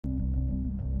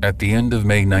At the end of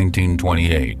May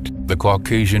 1928, the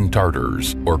Caucasian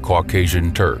Tartars, or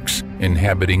Caucasian Turks,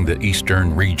 inhabiting the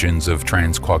eastern regions of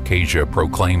Transcaucasia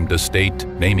proclaimed a state,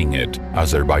 naming it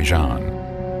Azerbaijan.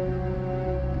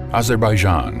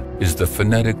 Azerbaijan is the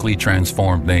phonetically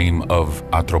transformed name of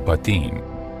Atropatene,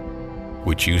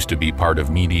 which used to be part of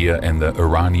Media and the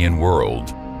Iranian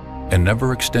world, and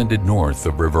never extended north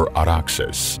of River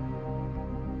Araxes.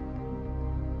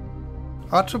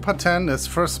 Atropatene is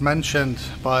first mentioned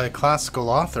by classical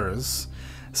authors,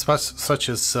 such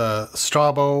as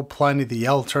Strabo, Pliny the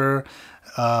Elder,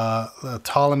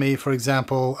 Ptolemy, for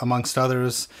example, amongst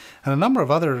others, and a number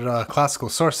of other classical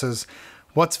sources.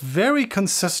 What's very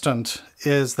consistent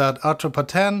is that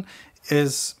Atropatene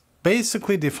is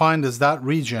basically defined as that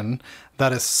region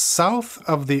that is south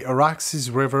of the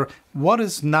Araxes River, what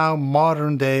is now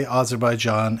modern-day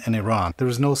Azerbaijan and Iran. There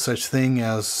is no such thing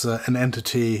as an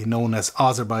entity known as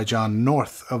Azerbaijan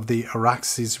north of the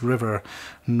Araxes River,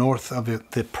 north of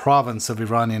the province of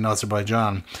Iranian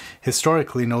Azerbaijan.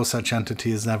 Historically, no such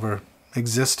entity has never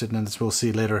existed, and as we'll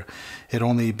see later, it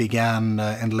only began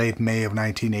in late May of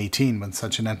 1918 when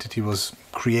such an entity was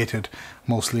created,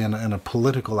 mostly in a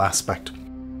political aspect.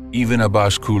 Even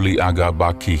Abbas-Kuli Aga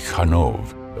Baki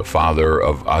Khanov, the father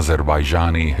of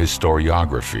Azerbaijani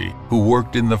historiography, who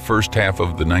worked in the first half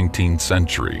of the 19th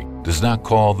century, does not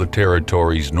call the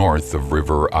territories north of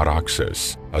River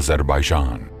Araxes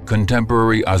Azerbaijan.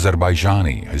 Contemporary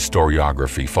Azerbaijani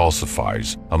historiography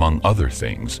falsifies, among other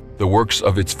things, the works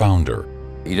of its founder.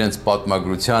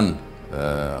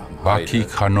 Baki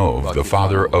Khanov, the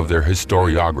father of their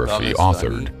historiography,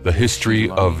 authored the history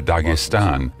of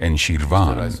Dagestan and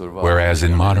Shirvan, whereas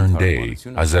in modern day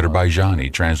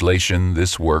Azerbaijani translation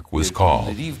this work was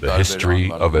called The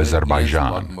History of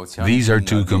Azerbaijan. These are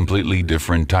two completely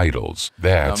different titles.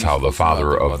 That's how the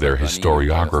father of their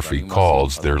historiography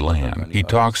calls their land. He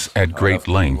talks at great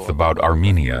length about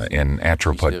Armenia and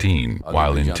Atropatene,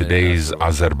 while in today's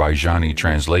Azerbaijani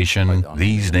translation,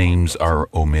 these names are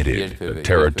omitted. The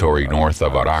territory north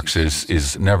of Araxes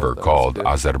is never called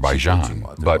Azerbaijan,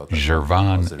 but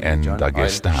Shirvan and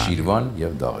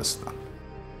Dagestan.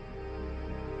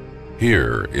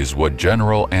 Here is what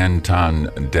General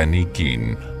Anton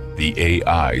Denikin, the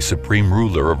AI supreme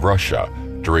ruler of Russia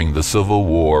during the Civil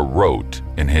War, wrote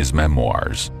in his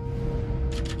memoirs.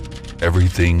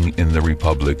 Everything in the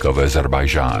Republic of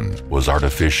Azerbaijan was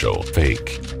artificial,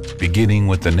 fake, beginning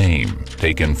with the name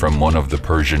taken from one of the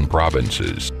Persian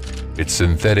provinces. Its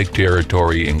synthetic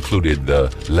territory included the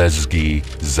Lezgi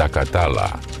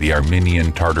Zakatala, the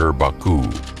Armenian Tartar Baku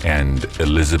and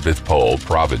Elizabethpol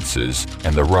provinces,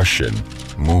 and the Russian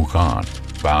Mukhan,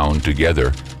 bound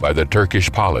together by the Turkish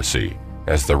policy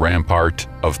as the rampart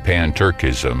of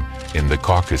pan-Turkism in the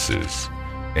Caucasus,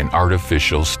 an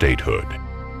artificial statehood.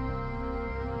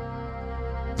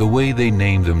 The way they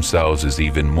name themselves is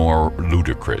even more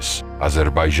ludicrous,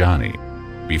 Azerbaijani.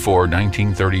 Before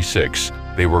 1936,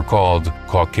 they were called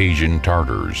Caucasian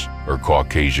Tartars or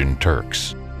Caucasian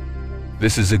Turks.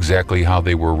 This is exactly how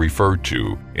they were referred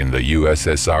to in the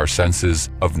USSR census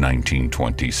of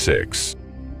 1926.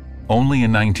 Only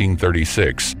in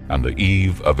 1936, on the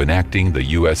eve of enacting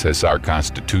the USSR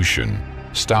Constitution,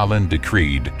 Stalin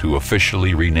decreed to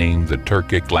officially rename the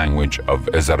Turkic language of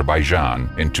Azerbaijan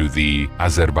into the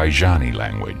Azerbaijani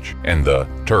language, and the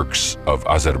Turks of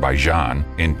Azerbaijan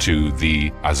into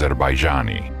the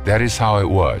Azerbaijani. That is how it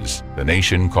was. The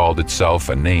nation called itself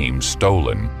a name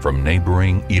stolen from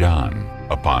neighboring Iran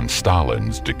upon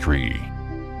Stalin's decree.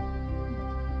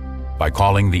 By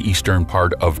calling the eastern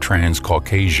part of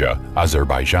Transcaucasia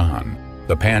Azerbaijan,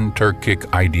 the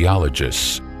pan-Turkic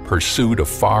ideologists pursued a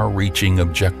far-reaching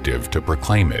objective to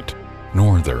proclaim it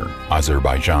Northern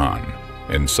Azerbaijan,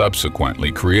 and subsequently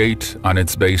create, on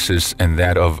its basis and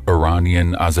that of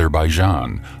Iranian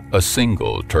Azerbaijan, a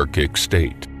single Turkic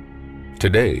state.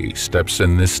 Today, steps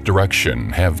in this direction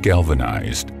have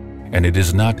galvanized, and it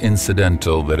is not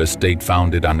incidental that a state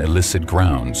founded on illicit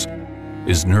grounds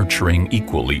is nurturing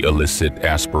equally illicit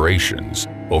aspirations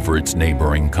over its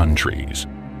neighboring countries,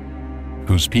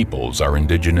 whose peoples are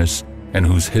indigenous and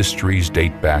whose histories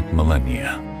date back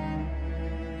millennia.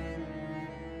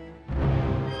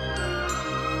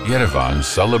 Yerevan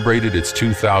celebrated its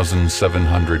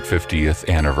 2,750th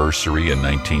anniversary in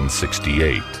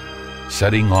 1968,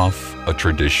 setting off a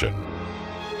tradition.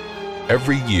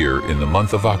 Every year in the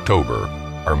month of October,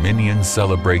 Armenians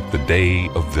celebrate the day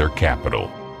of their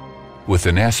capital. With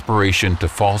an aspiration to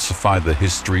falsify the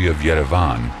history of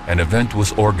Yerevan, an event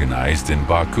was organized in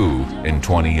Baku in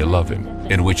 2011.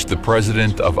 in which the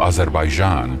president of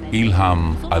Azerbaijan,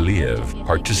 Ilham Aliyev,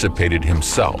 participated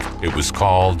himself. It was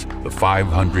called the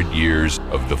 500 Years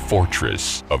of the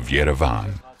Fortress of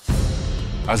Yerevan.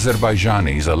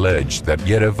 Azerbaijanis allege that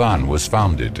Yerevan was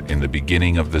founded in the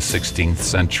beginning of the 16th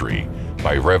century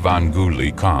by Revan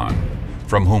Guli Khan,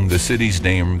 from whom the city's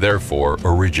name therefore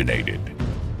originated.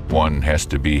 One has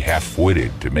to be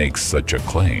half-witted to make such a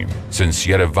claim, since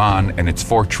Yerevan and its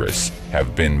fortress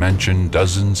have been mentioned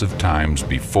dozens of times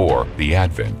before the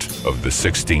advent of the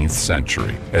 16th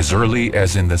century. As early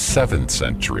as in the 7th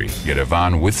century,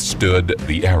 Yerevan withstood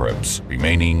the Arabs,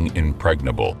 remaining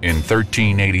impregnable. In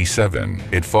 1387,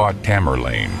 it fought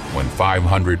Tamerlane when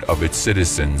 500 of its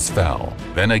citizens fell.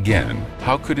 Then again,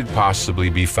 how could it possibly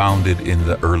be founded in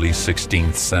the early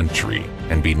 16th century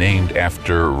and be named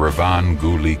after Revan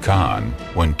Guli Khan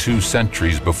when 2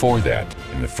 centuries before that,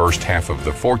 in the first half of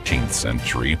the 14th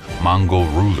century, Mongol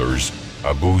rulers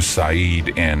Abu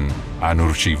Sa'id and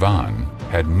Anushirvan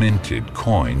had minted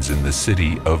coins in the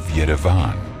city of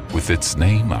Yerevan with its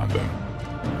name on them.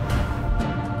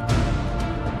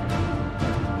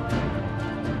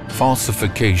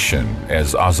 Falsification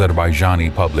as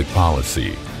Azerbaijani public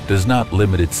policy does not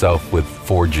limit itself with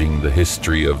forging the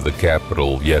history of the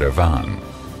capital Yerevan.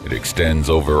 It extends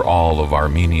over all of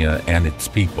Armenia and its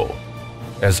people.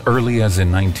 As early as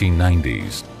in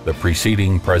 1990s, the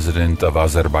preceding president of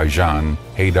Azerbaijan,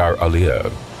 Heydar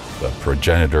Aliyev, the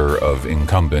progenitor of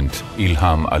incumbent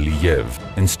Ilham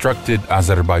Aliyev, instructed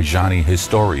Azerbaijani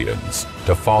historians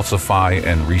to falsify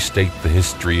and restate the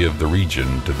history of the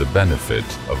region to the benefit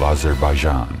of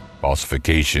Azerbaijan.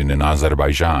 Falsification in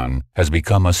Azerbaijan has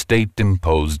become a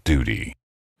state-imposed duty.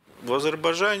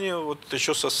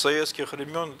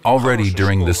 Already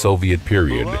during the Soviet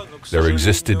period, there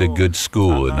existed a good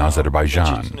school in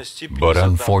Azerbaijan, but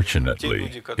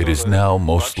unfortunately, it is now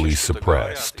mostly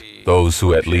suppressed. Those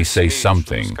who at least say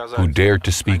something, who dare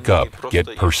to speak up,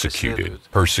 get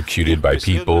persecuted by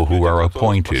people who are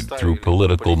appointed through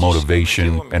political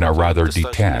motivation and are rather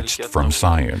detached from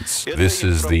science. This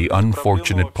is the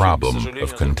unfortunate problem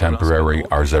of contemporary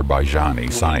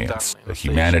Azerbaijani science, the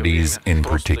humanities in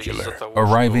particular.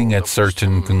 Arriving at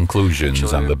certain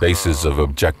conclusions on the basis of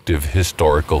objective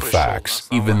historical facts,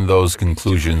 even those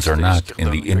conclusions are not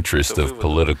in the interest of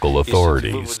political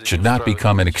authorities, should not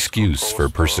become an excuse for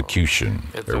persecution.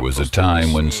 There was a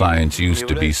time when science used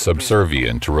to be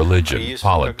subservient to religion.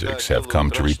 Politics have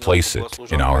come to replace it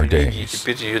in our days.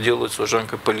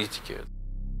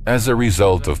 As a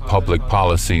result of public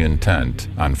policy intent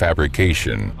on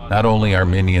fabrication, not only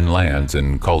Armenian lands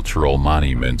and cultural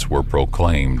monuments were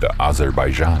proclaimed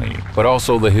Azerbaijani, but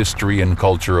also the history and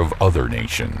culture of other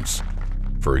nations.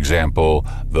 For example,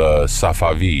 the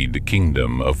Safavid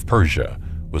Kingdom of Persia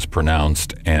was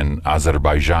pronounced an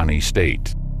Azerbaijani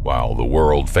state, while the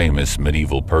world-famous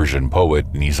medieval Persian poet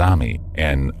Nizami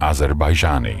an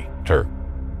Azerbaijani Turk.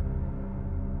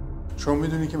 As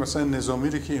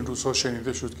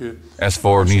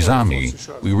for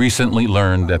Nizami, we recently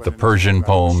learned that the Persian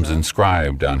poems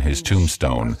inscribed on his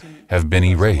tombstone have been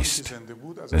erased.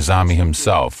 Nizami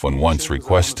himself, when once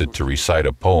requested to recite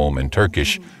a poem in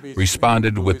Turkish,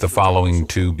 responded with the following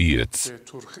 2 beats.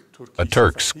 A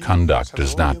Turk's conduct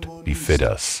does not befit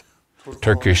us.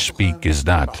 Turkish speak is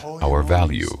not our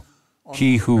value.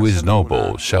 He who is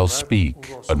noble shall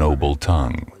speak a noble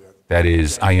tongue. That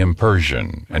is, I am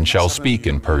Persian and shall speak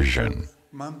in Persian.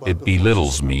 It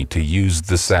belittles me to use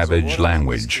the savage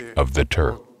language of the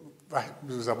Turk.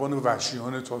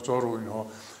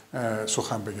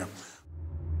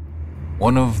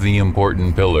 One of the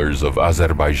important pillars of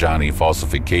Azerbaijani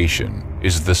falsification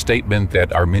is the statement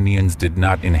that Armenians did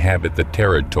not inhabit the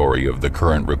territory of the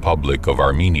current Republic of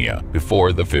Armenia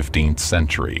before the 15th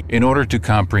century. In order to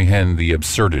comprehend the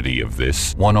absurdity of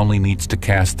this, one only needs to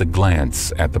cast a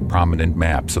glance at the prominent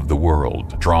maps of the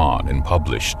world, drawn and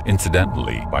published,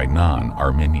 incidentally, by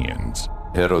non-Armenians.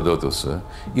 Հերոդոտոսը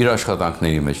իր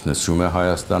աշխատանքների մեջ նշում է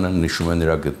Հայաստանը, նշում է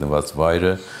նրա գտնված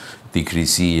վայրը,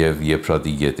 Տիգրիսի եւ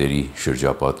Եփրատի գետերի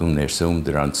շրջապատում ներսում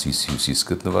դրանցից հյուսիս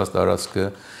գտնված տարածքը.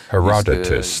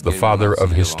 Herodotus, the father of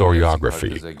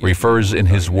historiography, refers in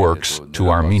his works to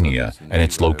Armenia and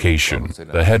its location,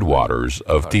 the headwaters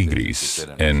of Tigris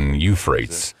and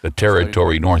Euphrates, the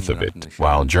territory north of it,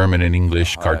 while German and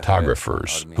English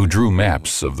cartographers, who drew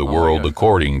maps of the world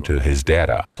according to his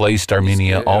data, placed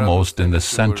Armenia almost in the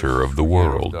center of the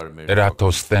world.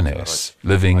 Eratosthenes,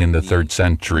 living in the 3rd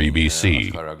century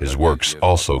BC, his works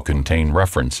also contain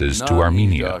references to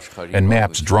Armenia and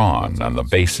maps drawn on the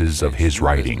basis of his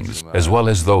writings, as well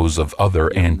as those of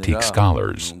other antique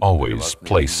scholars, always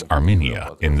place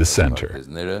Armenia in the center.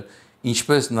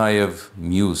 ինչպես նաև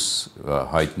մյուս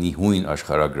հայտնի հույն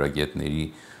աշխարհագրագետների,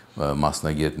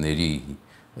 մասնագետների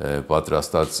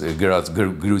պատրաստած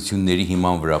գրությունների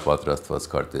հիման վրա պատրաստված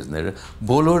քարտեզները,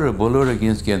 բոլորը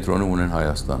իրենց կենտրոնում ունեն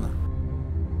Հայաստանը։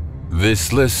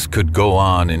 This list could go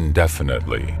on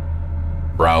indefinitely.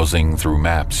 Browsing through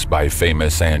maps by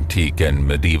famous antique and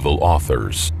medieval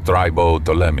authors, Strabo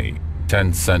Ptolemy,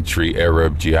 10th century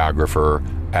Arab geographer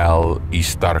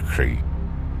al-Istarkhi.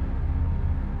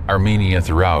 Armenia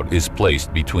throughout is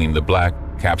placed between the Black,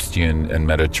 Caspian, and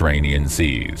Mediterranean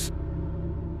seas.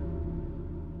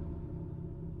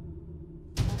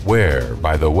 Where,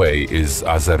 by the way, is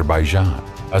Azerbaijan?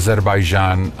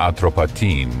 Azerbaijan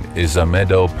Atropatene is a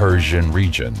Medo-Persian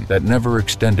region that never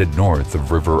extended north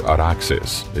of River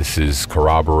Araxes. This is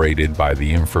corroborated by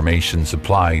the information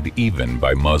supplied even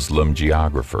by Muslim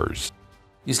geographers.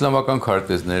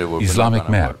 Islamic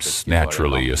maps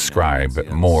naturally ascribe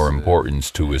more importance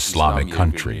to Islamic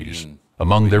countries.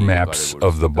 Among their maps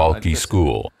of the Balkhi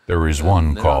school, there is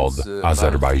one called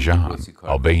Azerbaijan,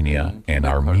 Albania, and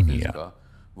Armenia.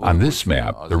 On this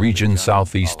map, the region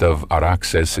southeast of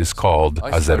Araxes is called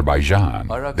Azerbaijan,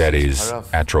 that is,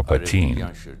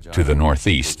 Atropatene, to the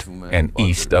northeast, and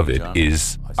east of it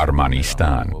is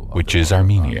Armanistan, which is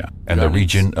Armenia, and the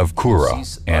region of Kura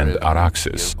and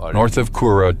Araxes. North of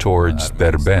Kura towards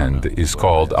Derbend is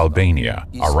called Albania,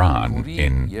 Aran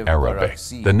in Arabic.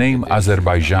 The name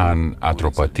Azerbaijan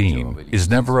Atropatene is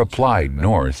never applied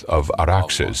north of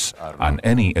Araxes on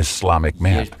any Islamic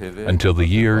map until the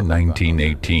year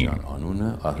 1918.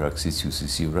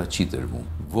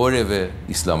 Որևէ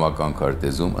իսլամական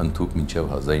քարտեզում ընդհուպ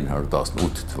մինչև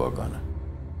 1918 թվականը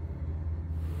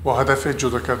با هدف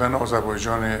جدا کردن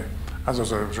آذربایجان از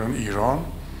آذربایجان ایران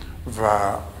و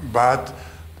بعد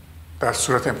در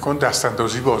صورت امکان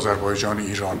دستاندازی به آذربایجان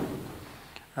ایران.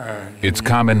 It's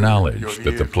common knowledge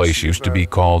that the place used to be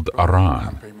called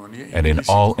Aran, and in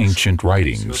all ancient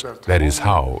writings, that is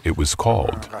how it was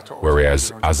called,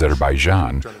 whereas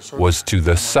Azerbaijan was to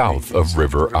the south of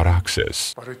River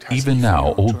Araxes. Even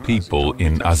now, old people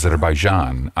in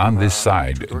Azerbaijan on this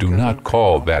side do not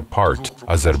call that part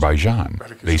Azerbaijan.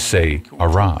 They say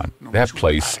Aran. That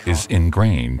place is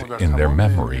ingrained in their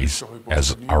memories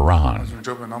as Aran.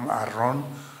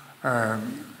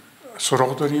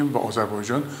 سراغ داریم با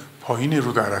آذربایجان پایین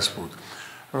رود ارس بود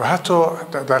و حتی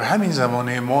در همین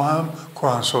زمانه ما هم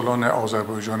کهنسالان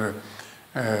آذربایجان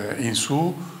این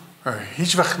سو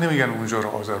هیچ وقت نمیگن اونجا رو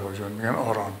آذربایجان، میگن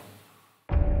آران.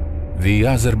 The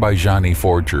Azerbaijani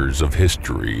forgers of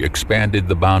history expanded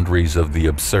the boundaries of the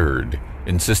absurd,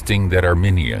 insisting that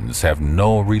Armenians have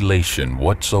no relation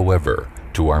whatsoever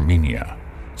to Armenia,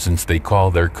 since they call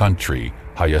their country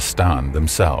Hayastan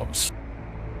themselves.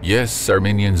 Yes,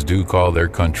 Armenians do call their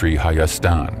country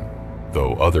Hayastan,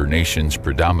 though other nations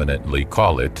predominantly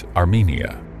call it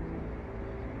Armenia.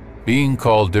 Being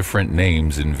called different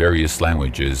names in various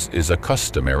languages is a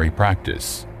customary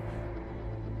practice.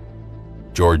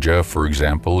 Georgia, for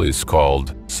example, is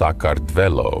called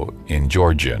Sakardvelo in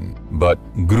Georgian, but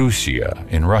Grusia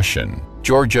in Russian,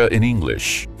 Georgia in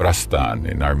English, Vrastan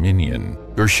in Armenian,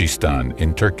 Gurshistan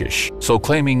in Turkish. So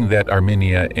claiming that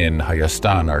Armenia and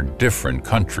Hayastan are different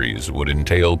countries would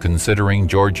entail considering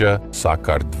Georgia,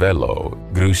 Sakardvelo,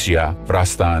 Grusia,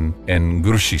 Vrastan, and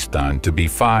Gurshistan to be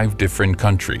 5 different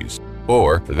countries.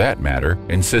 Or, for that matter,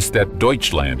 insist that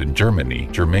Deutschland in Germany,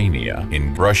 Germania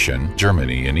in Russian,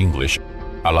 Germany in English,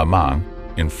 Allemand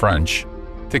in French,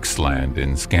 Tixland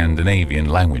in Scandinavian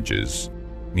languages,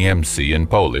 Niemcy in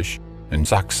Polish, and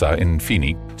Saksa in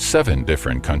Finnic, 7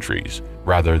 different countries,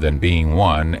 rather than being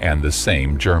one and the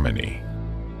same Germany.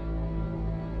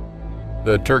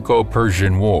 The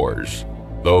Turco-Persian Wars,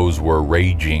 those were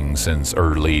raging since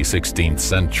early 16th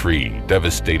century,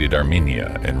 devastated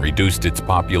Armenia and reduced its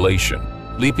population.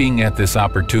 Leaping at this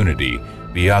opportunity,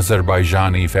 the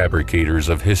Azerbaijani fabricators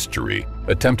of history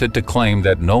attempted to claim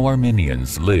that no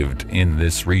Armenians lived in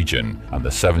this region on the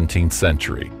 17th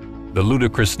century. The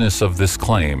ludicrousness of this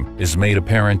claim is made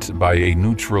apparent by a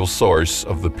neutral source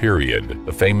of the period,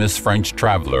 the famous French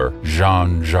traveler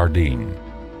Jean Jardin.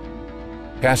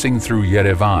 Passing through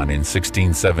Yerevan in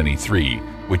 1673,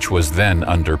 which was then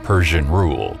under Persian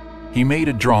rule, he made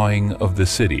a drawing of the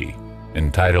city,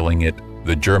 entitling it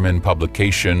the German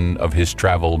publication of his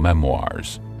travel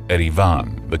memoirs,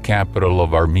 Yerevan, the capital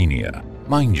of Armenia,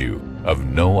 mind you, of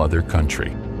no other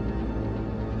country.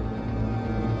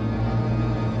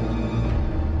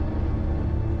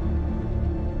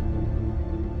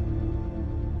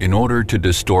 In order to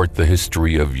distort the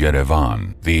history of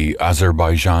Yerevan, the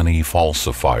Azerbaijani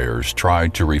falsifiers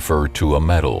tried to refer to a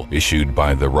medal issued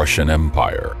by the Russian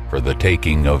Empire for the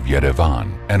taking of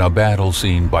Yerevan, and a battle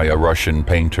seen by a Russian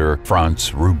painter, Franz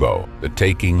Rubo, the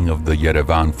taking of the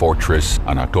Yerevan fortress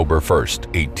on October 1st,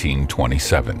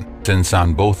 1827. Since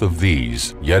on both of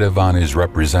these, Yerevan is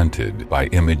represented by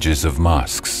images of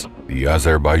mosques, the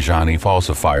Azerbaijani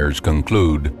falsifiers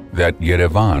conclude that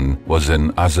Yerevan was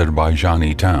an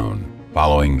Azerbaijani town.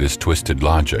 Following this twisted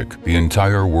logic, the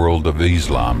entire world of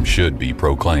Islam should be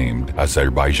proclaimed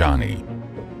Azerbaijani.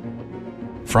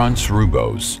 Franz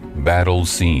Rubo's battle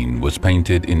scene was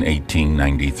painted in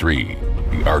 1893.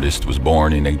 The artist was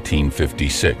born in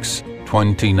 1856,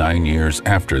 29 years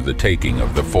after the taking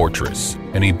of the fortress,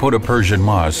 and he put a Persian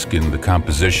mosque in the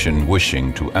composition,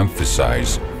 wishing to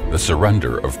emphasize the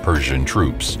surrender of Persian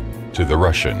troops to the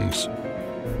Russians.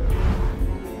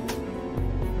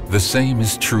 The same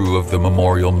is true of the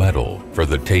memorial medal for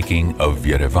the taking of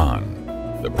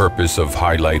Yerevan. The purpose of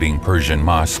highlighting Persian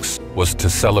mosques was to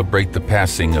celebrate the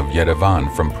passing of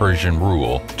Yerevan from Persian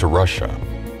rule to Russia.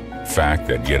 The fact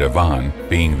that Yerevan,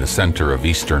 being the center of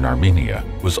eastern Armenia,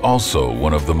 was also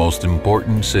one of the most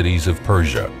important cities of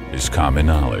Persia is common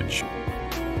knowledge.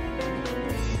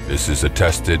 This is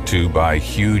attested to by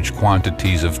huge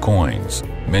quantities of coins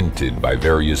minted by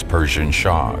various Persian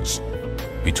shahs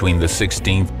between the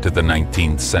 16th to the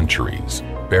 19th centuries,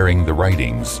 bearing the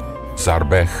writings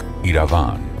Zarbeh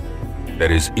Iravan,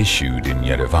 that is issued in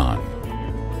Yerevan.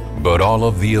 But all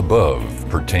of the above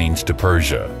pertains to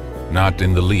Persia, not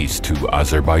in the least to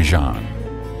Azerbaijan.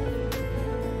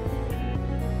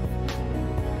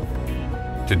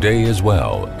 Today as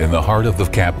well, in the heart of the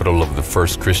capital of the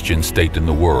first Christian state in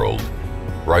the world,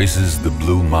 rises the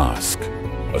Blue Mosque,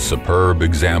 a superb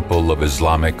example of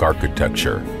Islamic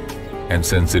architecture. And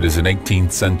since it is an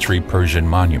 18th century Persian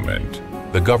monument,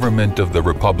 the government of the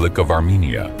Republic of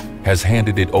Armenia has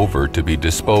handed it over to be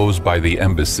disposed by the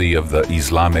Embassy of the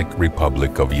Islamic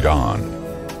Republic of Iran.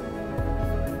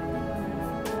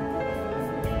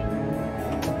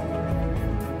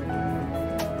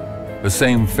 The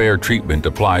same fair treatment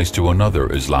applies to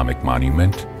another Islamic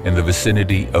monument in the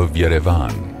vicinity of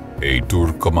Yerevan, a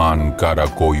Turkoman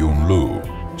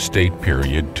Karakoyunlu state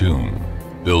period tomb,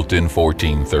 built in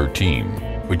 1413,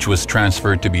 which was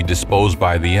transferred to be disposed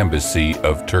by the Embassy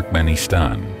of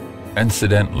Turkmenistan.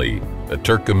 Incidentally, the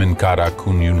Turkoman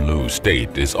Karakoyunlu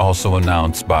state is also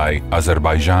announced by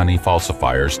Azerbaijani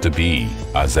falsifiers to be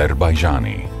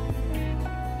Azerbaijani.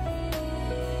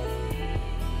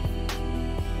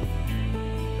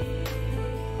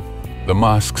 The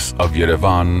mosques of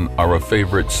Yerevan are a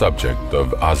favorite subject of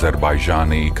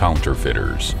Azerbaijani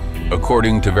counterfeiters.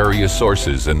 According to various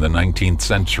sources in the 19th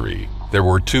century, there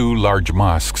were 2 large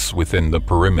mosques within the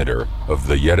perimeter of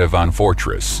the Yerevan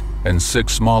fortress and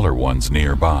 6 smaller ones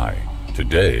nearby.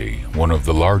 Today, one of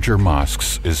the larger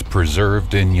mosques is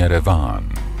preserved in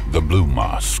Yerevan, the Blue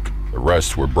Mosque. The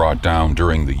rest were brought down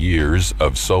during the years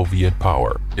of Soviet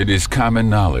power. It is common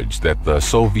knowledge that the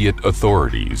Soviet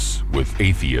authorities, with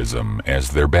atheism as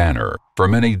their banner, for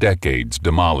many decades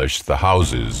demolished the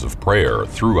houses of prayer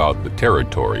throughout the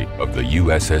territory of the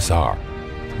USSR.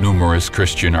 Numerous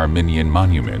Christian Armenian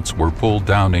monuments were pulled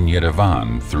down in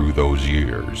Yerevan through those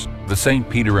years. The St.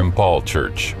 Peter and Paul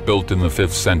Church, built in the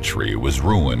 5th century, was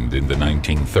ruined in the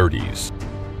 1930s.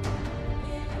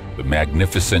 The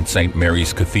magnificent St.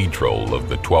 Mary's Cathedral of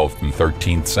the 12th and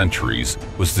 13th centuries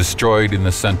was destroyed in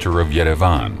the center of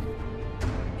Yerevan.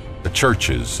 The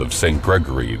churches of St.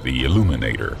 Gregory the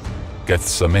Illuminator,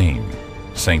 Gethsemane,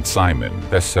 St. Simon,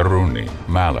 Thessaloniki,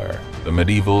 Malar, the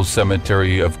medieval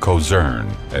cemetery of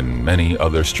Kozern, and many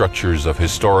other structures of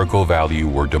historical value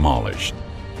were demolished.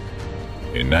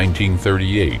 In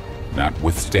 1938,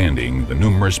 notwithstanding the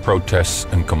numerous protests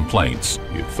and complaints,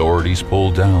 the authorities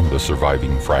pulled down the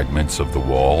surviving fragments of the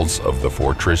walls of the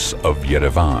fortress of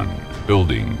Yerevan,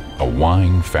 building a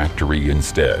wine factory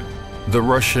instead. The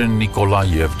Russian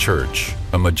Nikolaev Church,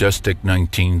 a majestic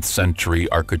 19th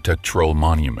century architectural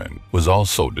monument, was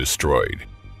also destroyed.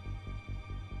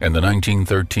 And the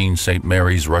 1913 St.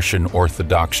 Mary's Russian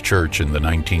Orthodox Church in the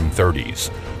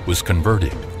 1930s was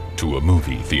converted to a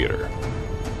movie theater.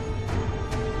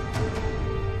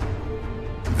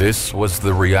 This was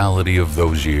the reality of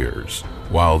those years.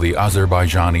 While the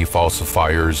Azerbaijani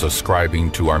falsifiers ascribing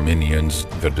to Armenians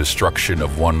the destruction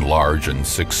of 1 large and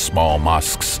 6 small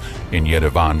mosques in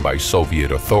Yerevan by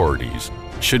Soviet authorities,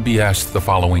 should be asked the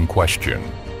following question: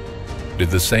 did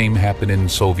the same happen in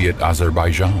Soviet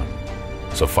Azerbaijan?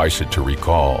 Suffice it to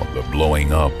recall the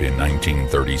blowing up in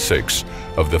 1936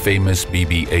 of the famous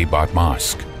Bibi Abat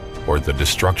Mosque, or the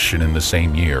destruction in the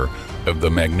same year of the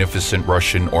magnificent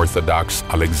Russian Orthodox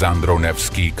Alexandro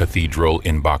Nevsky Cathedral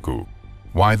in Baku.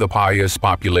 Why the pious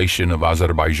population of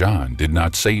Azerbaijan did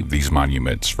not save these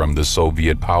monuments from the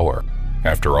Soviet power.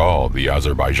 After all, the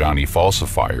Azerbaijani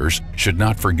falsifiers should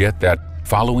not forget that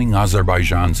following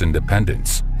Azerbaijan's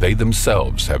independence, they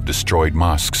themselves have destroyed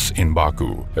mosques in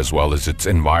Baku as well as its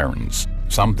environs,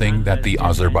 something that the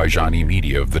Azerbaijani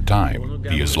media of the time,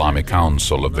 the Islamic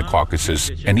Council of the Caucasus,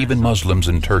 and even Muslims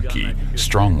in Turkey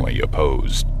strongly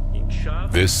opposed.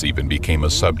 This even became a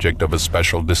subject of a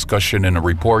special discussion in a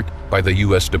report by the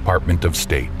U.S. Department of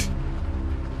State.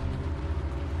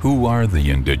 Who are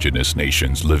the indigenous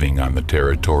nations living on the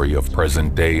territory of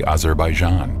present-day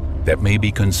Azerbaijan that may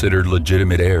be considered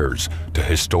legitimate heirs to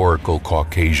historical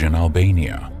Caucasian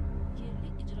Albania?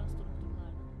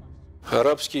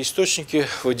 Арабские источники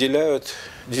выделяют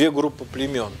две группы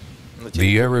племен.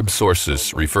 The Arab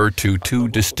sources refer to two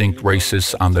distinct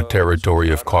races on the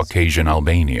territory of Caucasian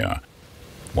Albania.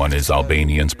 One is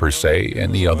Albanians per se,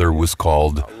 and the other was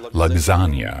called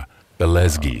Lagzania, the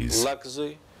Lezgis.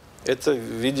 Лакзы – это,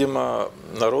 видимо,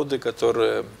 народы,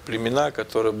 племена,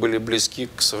 которые были близки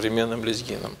к современным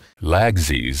лезгинам.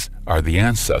 Lagzis are the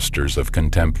ancestors of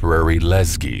contemporary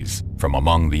Lezgis. From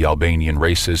among the Albanian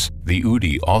races, the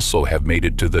Udi also have made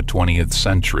it to the 20th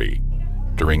century.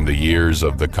 During the years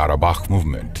of the Karabakh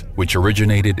movement, which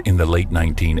originated in the late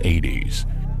 1980s,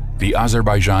 the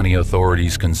Azerbaijani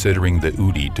authorities, considering the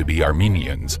Udi to be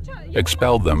Armenians,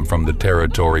 expelled them from the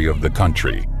territory of the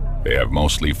country. They have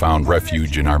mostly found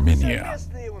refuge in Armenia.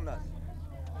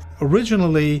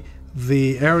 Originally,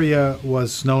 the area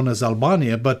was known as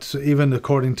Albania, but even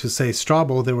according to, say,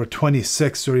 Strabo, there were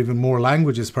 26 or even more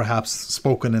languages perhaps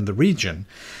spoken in the region.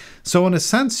 So in a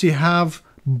sense, you have,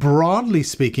 broadly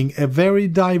speaking, a very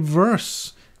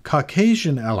diverse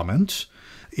Caucasian element.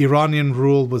 Iranian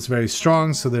rule was very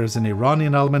strong, so there's an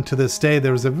Iranian element to this day.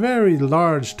 There's a very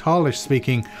large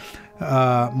Talish-speaking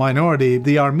minority.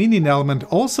 The Armenian element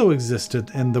also existed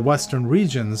in the western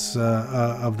regions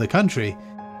of the country.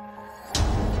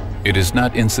 It is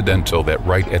not incidental that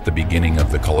right at the beginning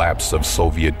of the collapse of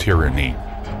Soviet tyranny,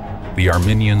 the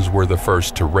Armenians were the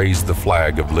first to raise the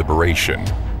flag of liberation,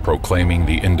 proclaiming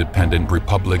the independent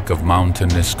Republic of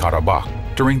Mountainous Karabakh.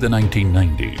 During the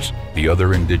 1990s, the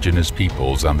other indigenous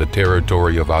peoples on the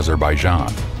territory of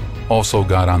Azerbaijan also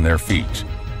got on their feet.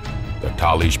 The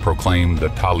Talish proclaimed the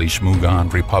Talish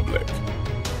Mugan Republic,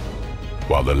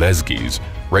 while the Lezgis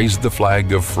raised the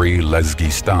flag of Free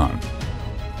Lezgistan.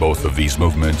 Both of these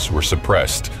movements were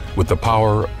suppressed with the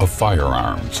power of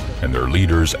firearms, and their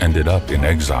leaders ended up in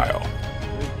exile.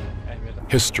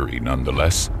 History,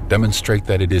 nonetheless, demonstrates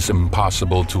that it is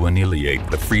impossible to annihilate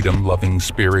the freedom-loving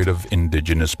spirit of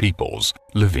indigenous peoples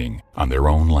living on their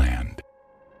own land.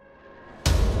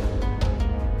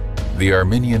 The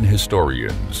Armenian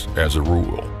historians, as a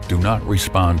rule, do not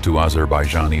respond to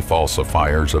Azerbaijani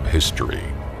falsifiers of history.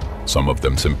 Some of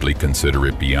them simply consider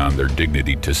it beyond their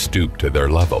dignity to stoop to their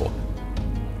level,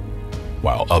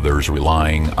 while others,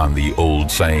 relying on the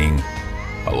old saying,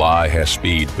 "A lie has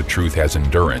speed, but truth has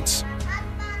endurance,"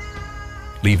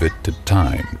 leave it to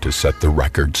time to set the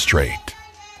record straight.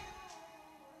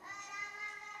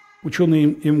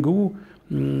 Ученые МГУ,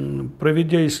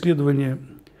 проведя исследование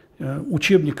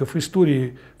учебников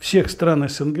истории всех стран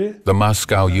СНГ. The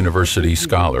Moscow University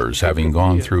scholars, having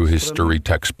gone through history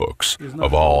textbooks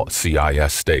of all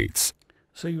CIS states,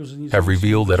 have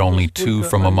revealed that only two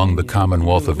from among the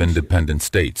Commonwealth of Independent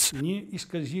States,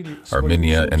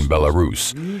 Armenia and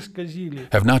Belarus,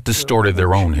 have not distorted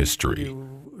their own history,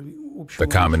 the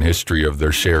common history of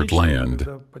their shared land.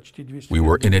 We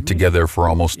were in it together for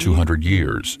almost 200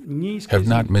 years, have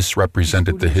not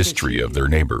misrepresented the history of their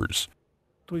neighbors,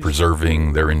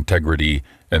 preserving their integrity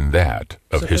and that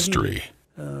of history.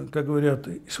 Как говорят,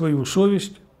 свою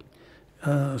совесть,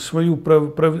 свою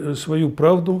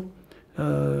правду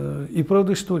и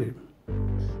правду истории.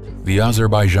 The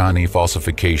Azerbaijani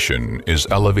falsification is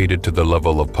elevated to the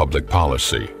level of public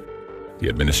policy. The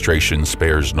administration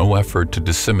spares no effort to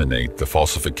disseminate the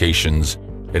falsifications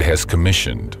it has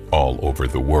commissioned all over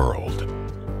the world.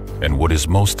 And what is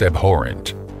most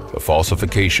abhorrent, the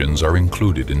falsifications are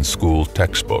included in school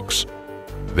textbooks.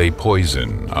 They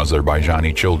poison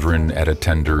Azerbaijani children at a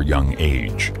tender young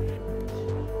age.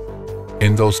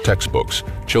 In those textbooks,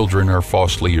 children are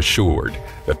falsely assured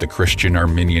that the Christian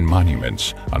Armenian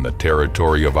monuments on the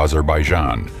territory of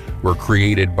Azerbaijan were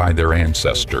created by their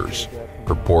ancestors,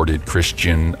 purported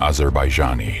Christian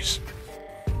Azerbaijanis.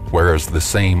 Whereas the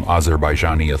same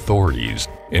Azerbaijani authorities,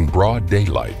 in broad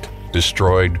daylight,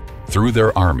 destroyed, through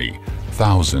their army,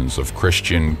 thousands of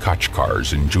Christian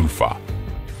Kachkars in Julfa.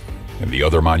 and the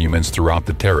other monuments throughout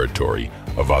the territory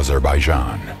of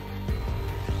Azerbaijan.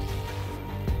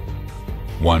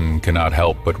 One cannot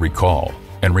help but recall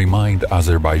and remind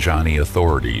Azerbaijani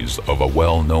authorities of a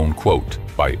well-known quote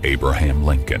by Abraham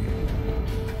Lincoln.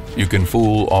 You can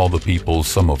fool all the people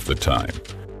some of the time,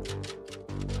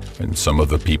 and some of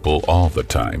the people all the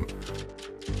time,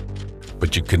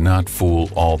 but you cannot fool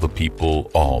all the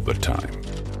people all the time.